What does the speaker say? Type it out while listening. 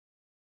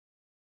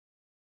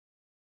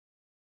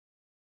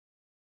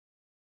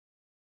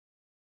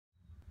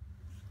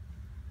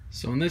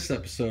So in this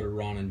episode of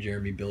Ron and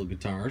Jeremy Build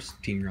Guitars,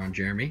 Team Ron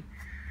Jeremy,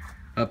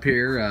 up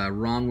here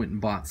Ron went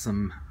and bought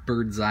some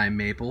birdseye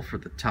maple for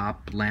the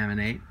top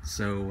laminate.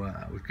 So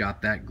we've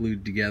got that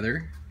glued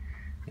together,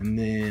 and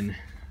then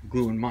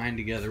gluing mine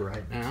together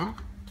right now.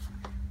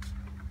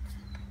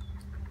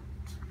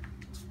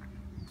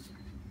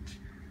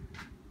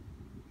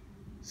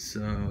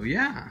 So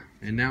yeah,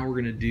 and now we're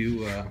gonna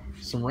do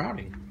some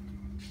routing.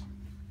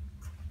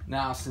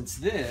 Now since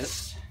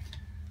this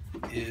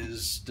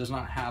does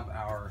not have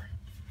our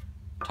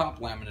top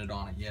laminate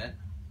on it yet,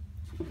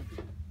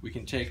 we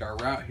can take our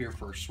route here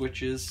for our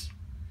switches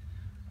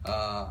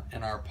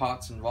and our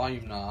pots and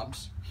volume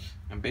knobs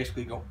and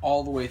basically go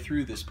all the way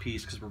through this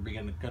piece, because we're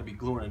going to be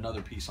gluing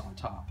another piece on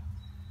top.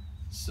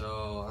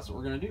 So that's what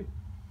we're going to do.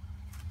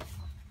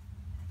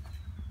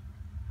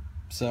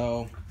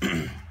 So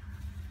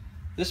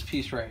this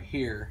piece right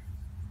here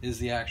is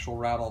the actual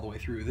route all the way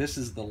through. This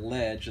is the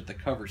ledge that the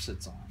cover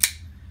sits on.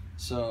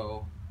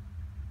 So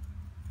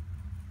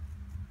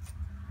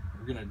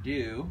what we're going to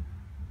do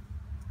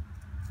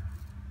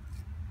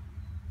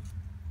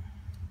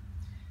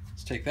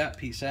is take that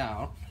piece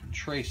out and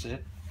trace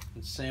it,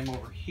 and same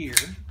over here.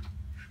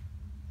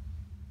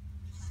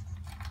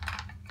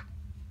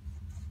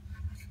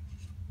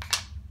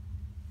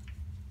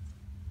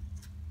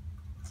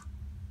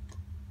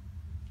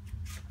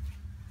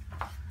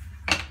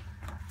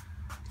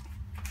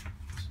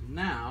 So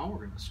now we're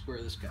going to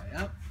square this guy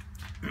up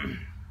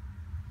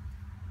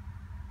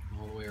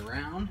all the way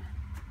around.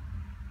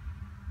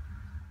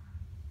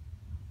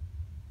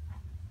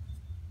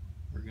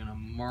 We're going to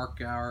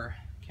mark our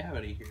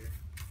cavity here.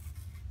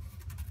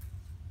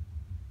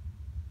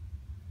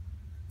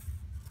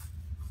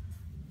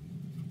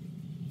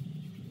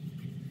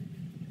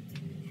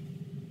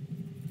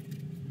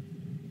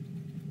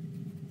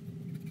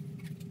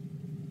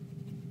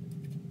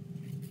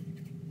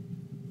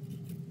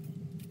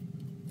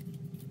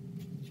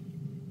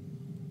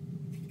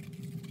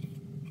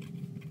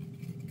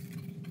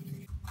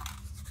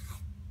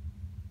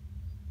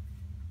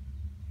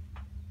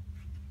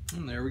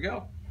 And there we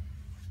go.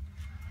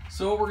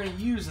 So what we're going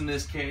to use in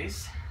this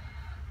case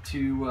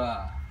to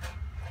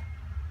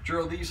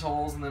drill these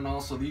holes, and then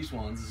also these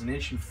ones, is an 1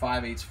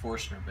 5/8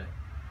 Forstner bit,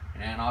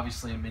 and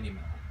obviously a mini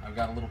mill. I've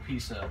got a little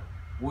piece of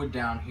wood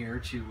down here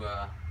to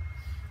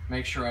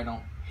make sure I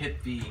don't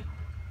hit the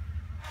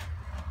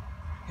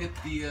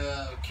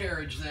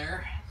carriage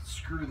there,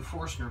 screw the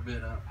Forstner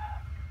bit up.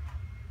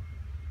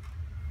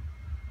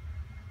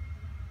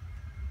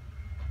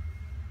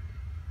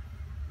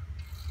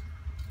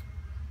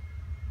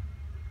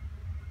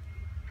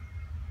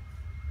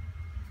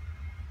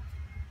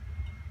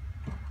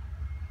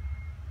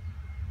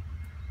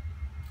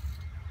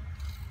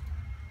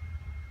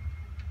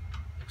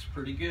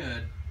 Pretty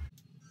good.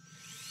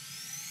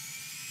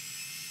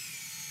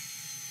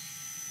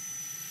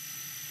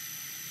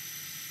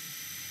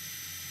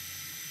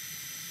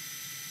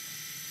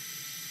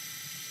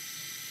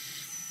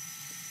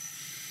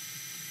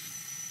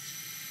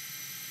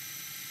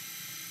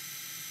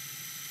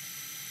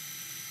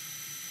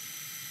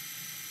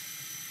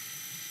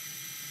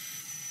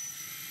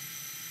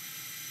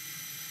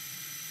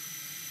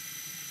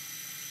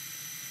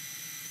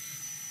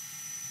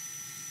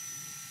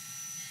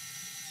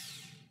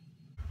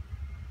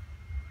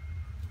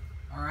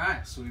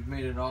 Alright, so we've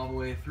made it all the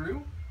way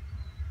through,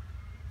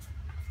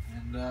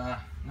 and now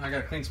I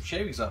gotta clean some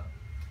shavings up.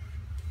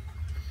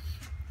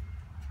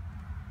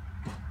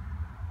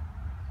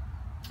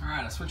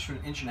 Alright, I switched to an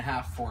 1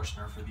 1/2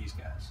 Forstner for these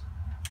guys.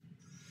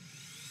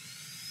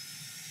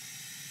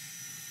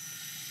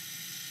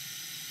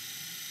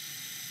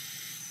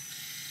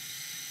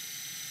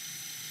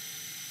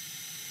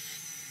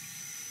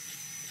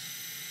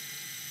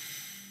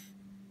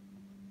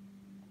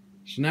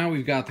 So now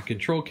we've got the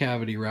control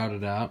cavity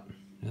routed out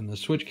and the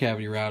switch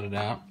cavity routed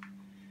out.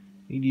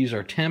 We need to use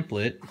our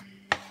template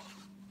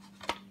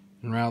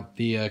and route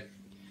the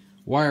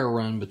wire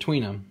run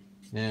between them.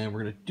 And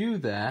we're going to do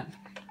that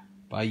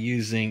by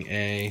using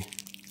a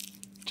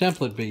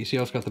template bit. You see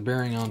how it's got the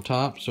bearing on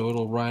top, so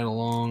it'll ride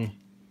along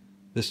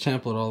this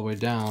template all the way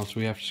down. So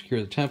we have to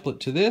secure the template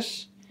to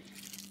this,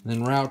 and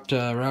then route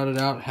it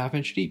out 1/2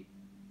 inch deep.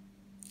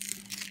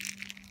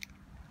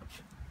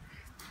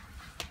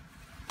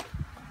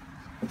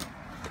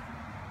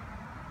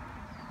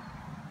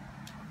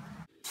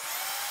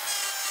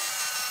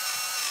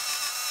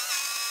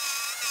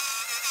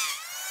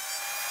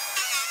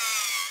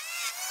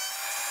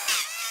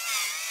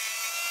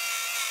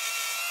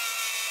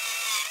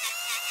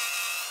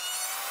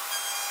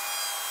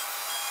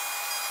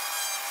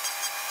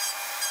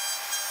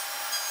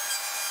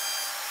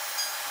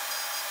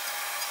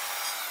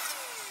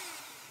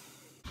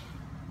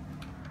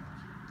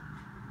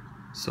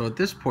 So at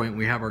this point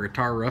we have our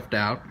guitar roughed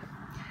out,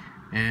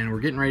 and we're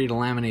getting ready to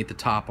laminate the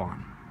top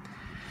on.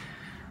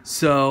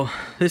 So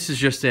this is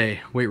just a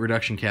weight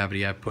reduction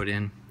cavity I put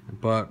in,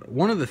 but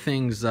one of the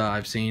things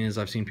I've seen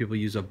people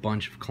use a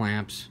bunch of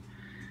clamps,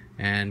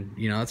 and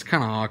you know, that's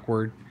kind of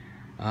awkward.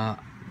 I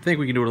think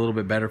we can do it a little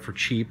bit better for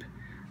cheap.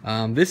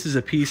 This is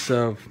a piece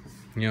of,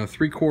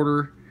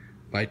 3/4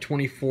 by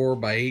 24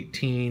 by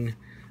 18,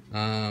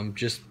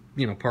 just,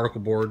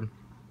 particle board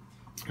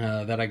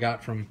that I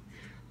got from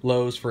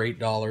Lowe's for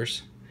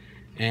 $8.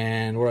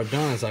 And what I've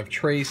done is I've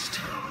traced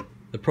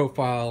the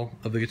profile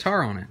of the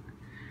guitar on it.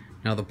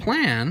 Now the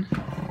plan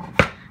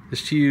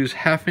is to use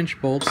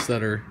 1/2-inch bolts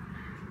that are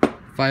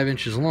 5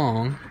 inches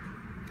long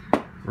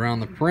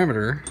around the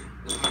perimeter,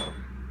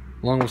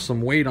 along with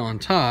some weight on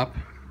top.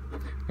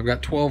 I've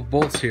got 12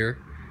 bolts here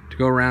to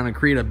go around and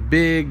create a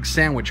big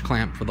sandwich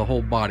clamp for the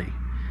whole body.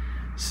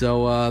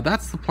 So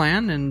that's the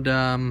plan,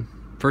 and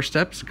first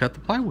step is to cut the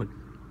plywood.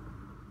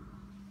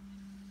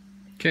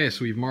 Okay,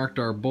 so we've marked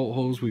our bolt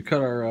holes. We've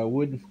cut our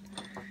wood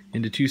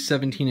into two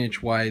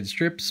 17-inch wide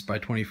strips by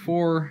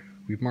 24.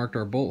 We've marked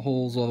our bolt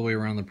holes all the way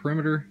around the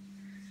perimeter.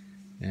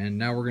 And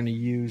now we're going to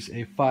use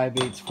a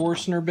 5/8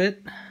 Forstner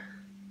bit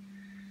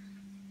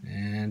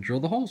and drill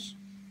the holes.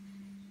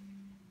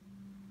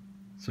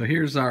 So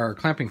here's our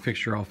clamping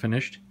fixture all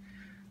finished.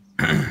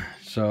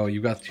 So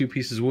you've got 2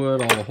 pieces of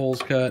wood, all the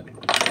holes cut.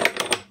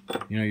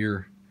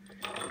 Your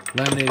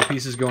laminated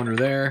pieces go under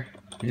there.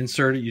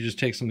 Insert it. You just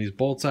take some of these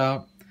bolts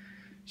out,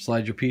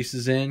 slide your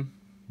pieces in,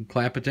 and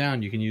clamp it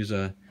down. You can use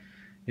a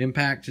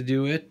impact to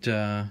do it.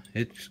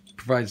 It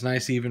provides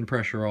nice even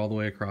pressure all the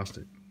way across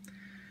it.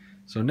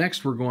 So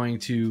next we're going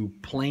to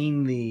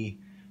plane the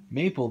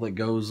maple that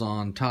goes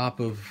on top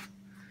of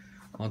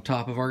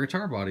our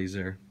guitar bodies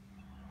there.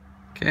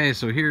 Okay,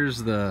 so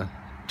here's the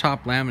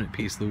top laminate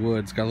piece of the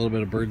wood. It's got a little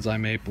bit of birdseye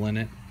maple in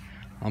it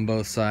on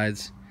both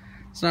sides.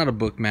 It's not a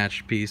book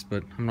matched piece,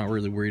 but I'm not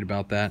really worried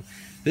about that.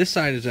 This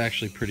side is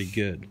actually pretty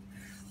good.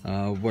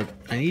 What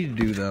I need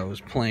to do though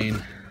is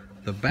plane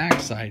the back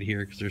side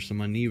here, because there's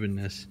some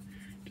unevenness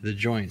to the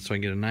joint, so I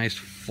can get a nice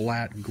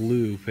flat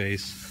glue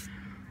face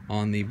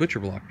on the butcher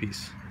block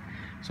piece.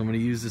 So I'm going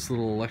to use this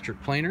little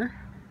electric planer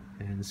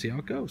and see how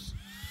it goes.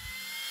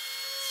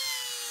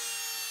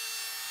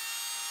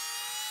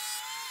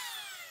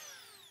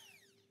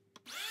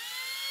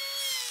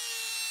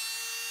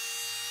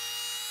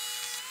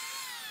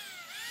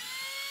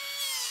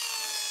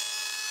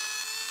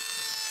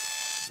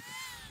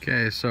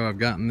 Okay, so I've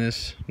gotten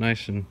this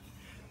nice and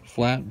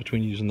flat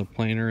between using the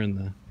planer and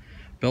the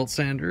belt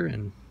sander,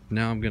 and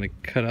now I'm going to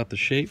cut out the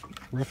shape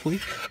roughly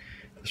with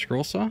the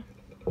scroll saw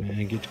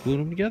and get to glue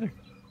them together.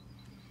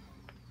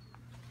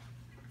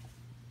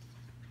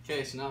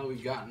 Okay, so now that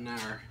we've gotten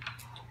our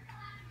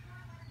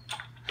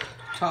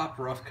top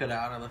rough cut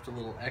out, I left a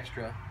little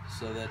extra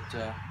so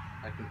that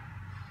I can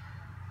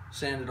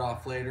sand it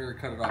off later or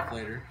cut it off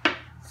later.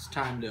 It's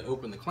time to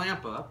open the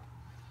clamp up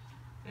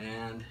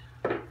and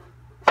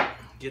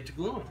get to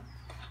gluing.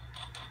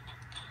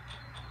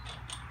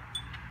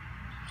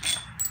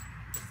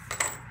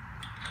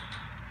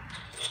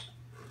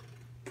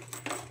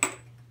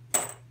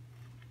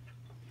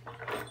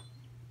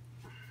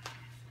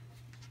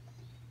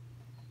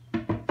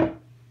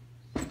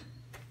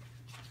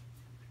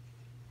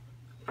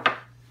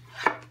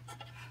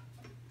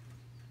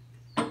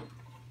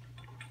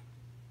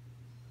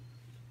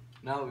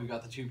 Now that we've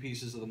got the 2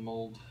 pieces of the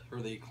mold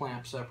or the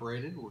clamp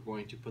separated, we're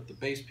going to put the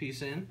base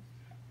piece in,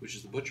 which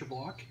is the butcher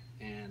block,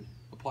 and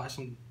apply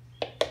some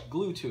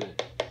glue to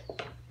it.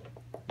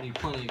 I need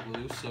plenty of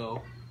glue,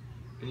 so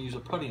I'm going to use a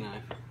putty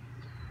knife.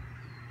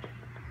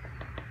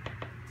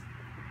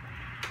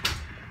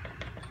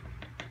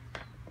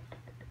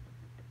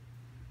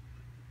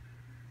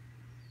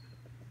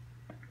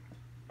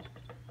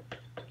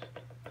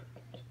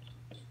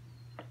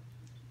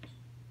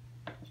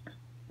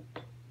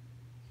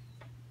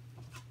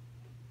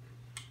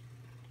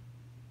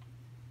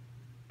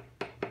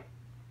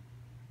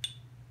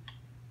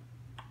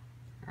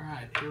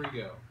 Alright, here we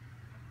go.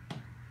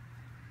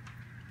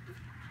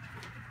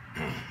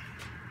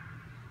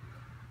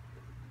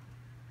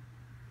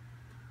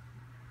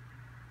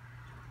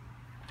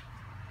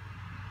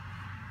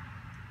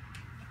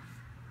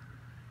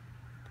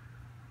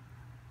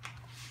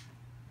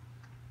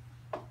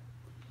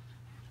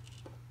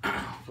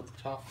 Put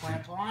the top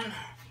clamp on.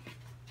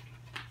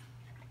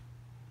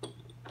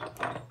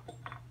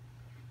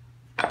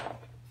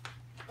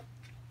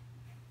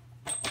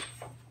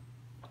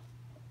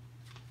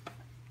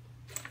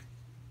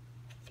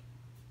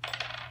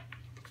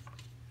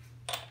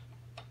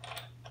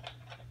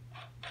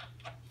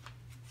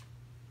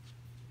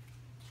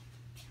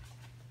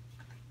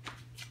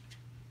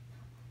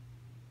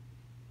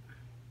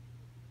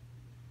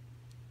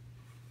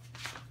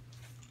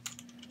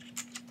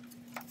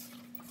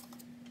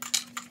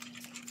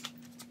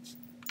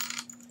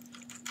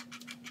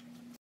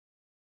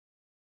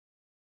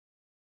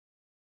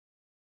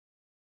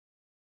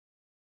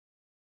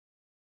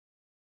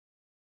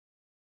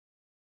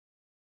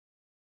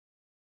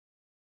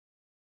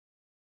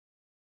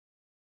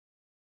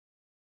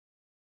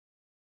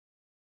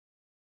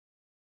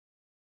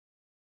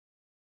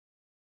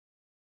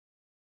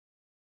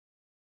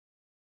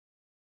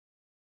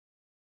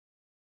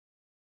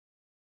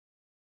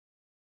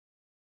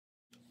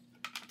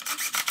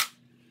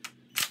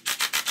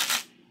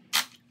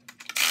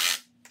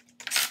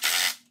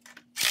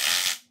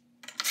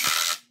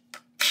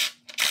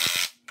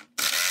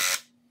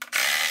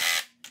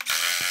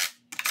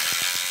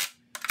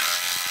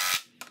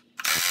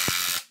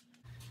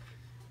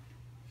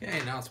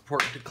 Okay, now it's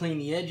important to clean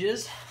the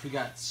edges. We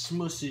got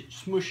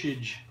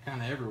smushage kind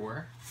of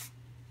everywhere.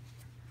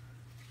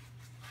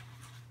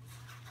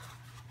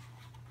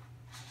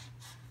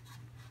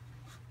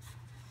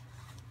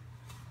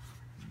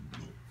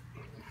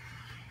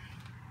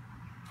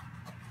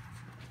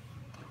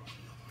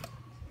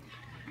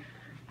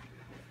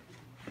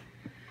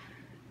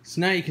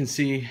 So now you can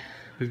see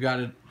we've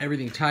got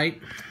everything tight,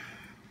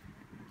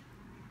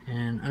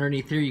 and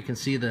underneath here you can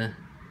see the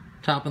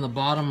top and the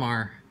bottom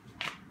are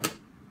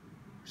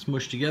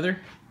smushed together.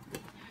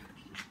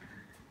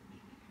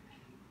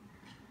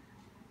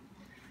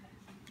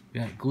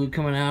 Got glue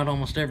coming out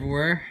almost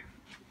everywhere.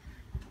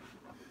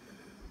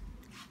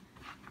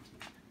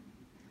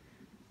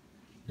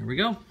 There we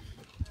go.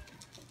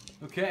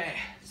 Okay,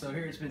 so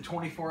here it's been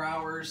 24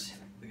 hours.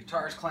 The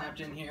guitar's clamped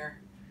in here.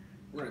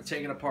 We're going to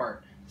take it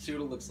apart, see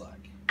what it looks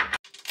like.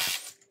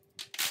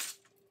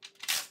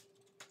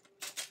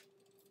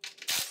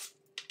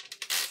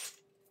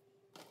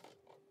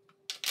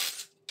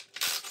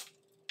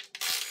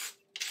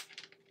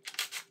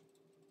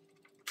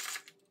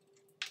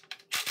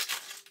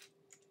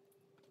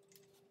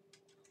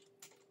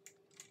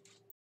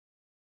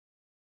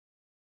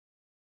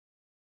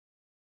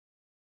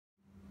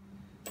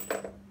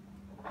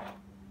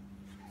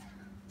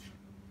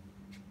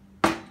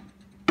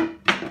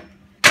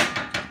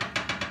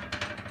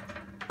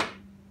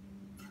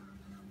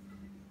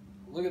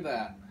 Look at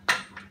that.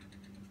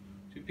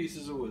 Two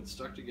pieces of wood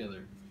stuck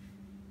together.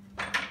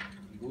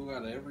 Glue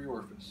out of every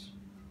orifice.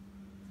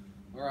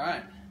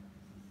 Alright.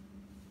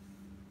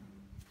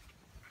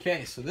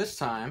 Okay, so this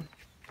time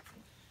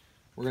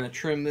we're going to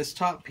trim this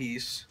top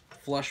piece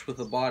flush with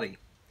the body.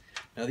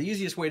 Now the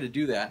easiest way to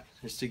do that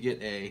is to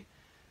get a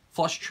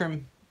flush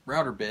trim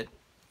router bit.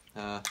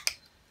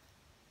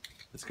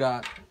 It's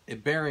got a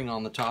bearing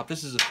on the top.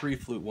 This is a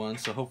 3-flute one,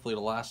 so hopefully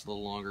it'll last a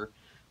little longer.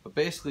 But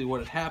basically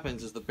what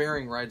happens is the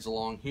bearing rides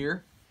along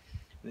here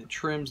and it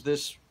trims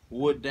this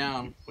wood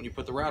down when you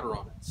put the router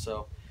on it.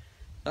 So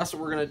that's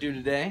what we're going to do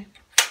today.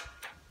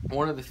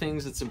 One of the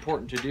things that's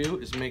important to do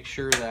is make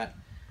sure that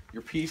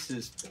your piece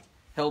is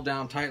held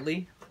down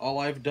tightly. All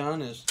I've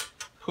done is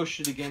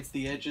push it against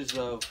the edges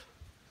of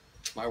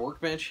my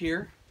workbench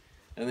here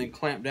and then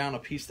clamp down a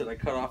piece that I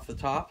cut off the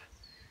top.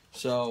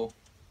 So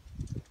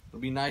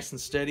it'll be nice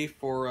and steady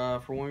for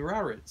when we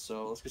router it.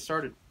 So let's get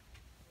started.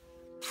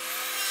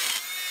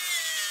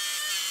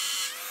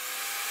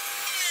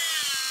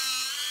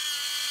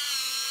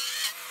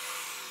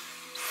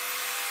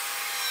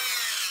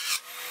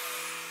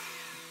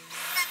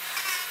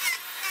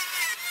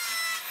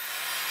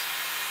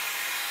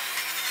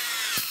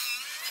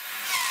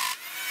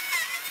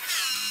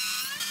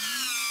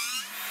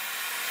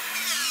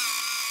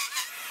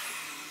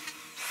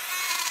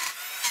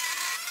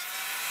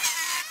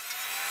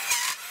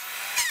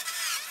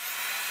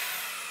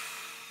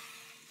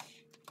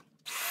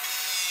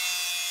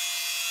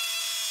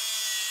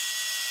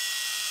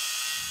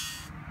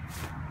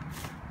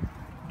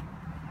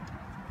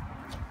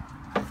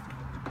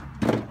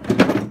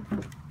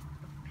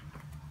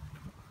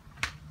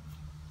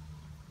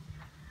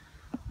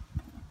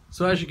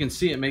 So as you can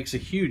see, it makes a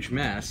huge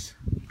mess,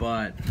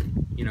 but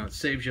you know, it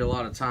saves you a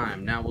lot of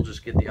time. Now we'll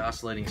just get the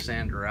oscillating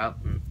sander out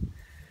and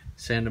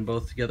sand them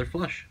both together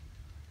flush.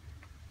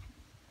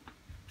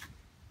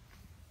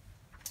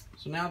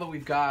 So now that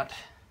we've got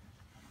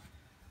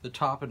the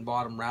top and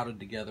bottom routed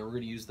together, we're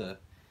going to use the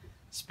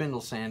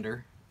spindle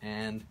sander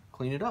and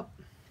clean it up.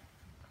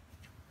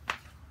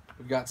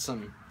 We've got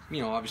some,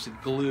 you know, obviously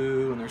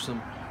glue, and there's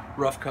some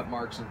rough cut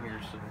marks in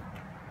here, so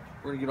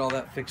we're going to get all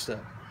that fixed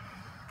up.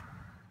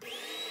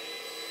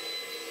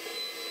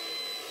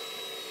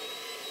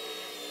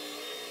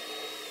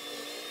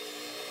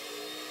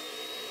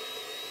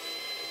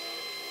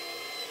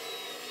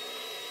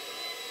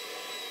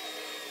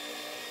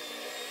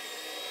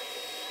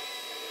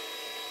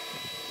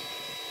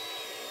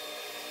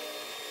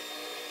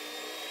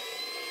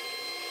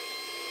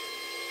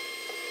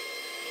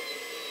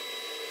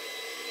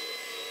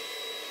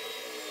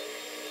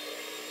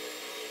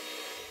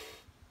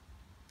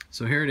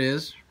 So here it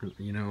is,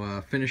 you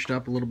know, finished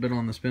up a little bit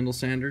on the spindle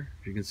sander.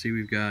 As you can see,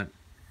 we've got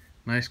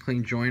nice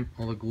clean joint.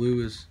 All the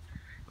glue is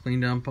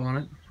cleaned up on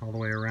it all the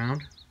way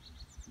around.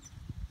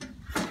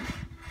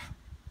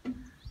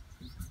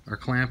 Our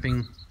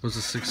clamping was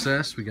a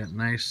success. We got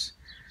nice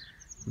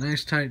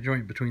tight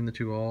joint between the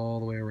two all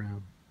the way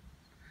around.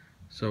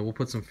 So we'll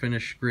put some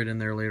finish grit in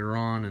there later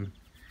on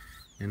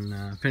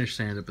and finish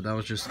sand it, but that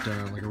was just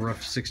like a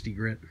rough 60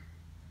 grit.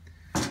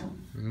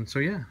 And so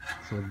yeah,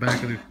 so the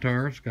back of the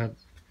guitar's got,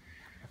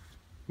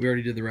 we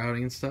already did the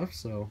routing and stuff,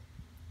 so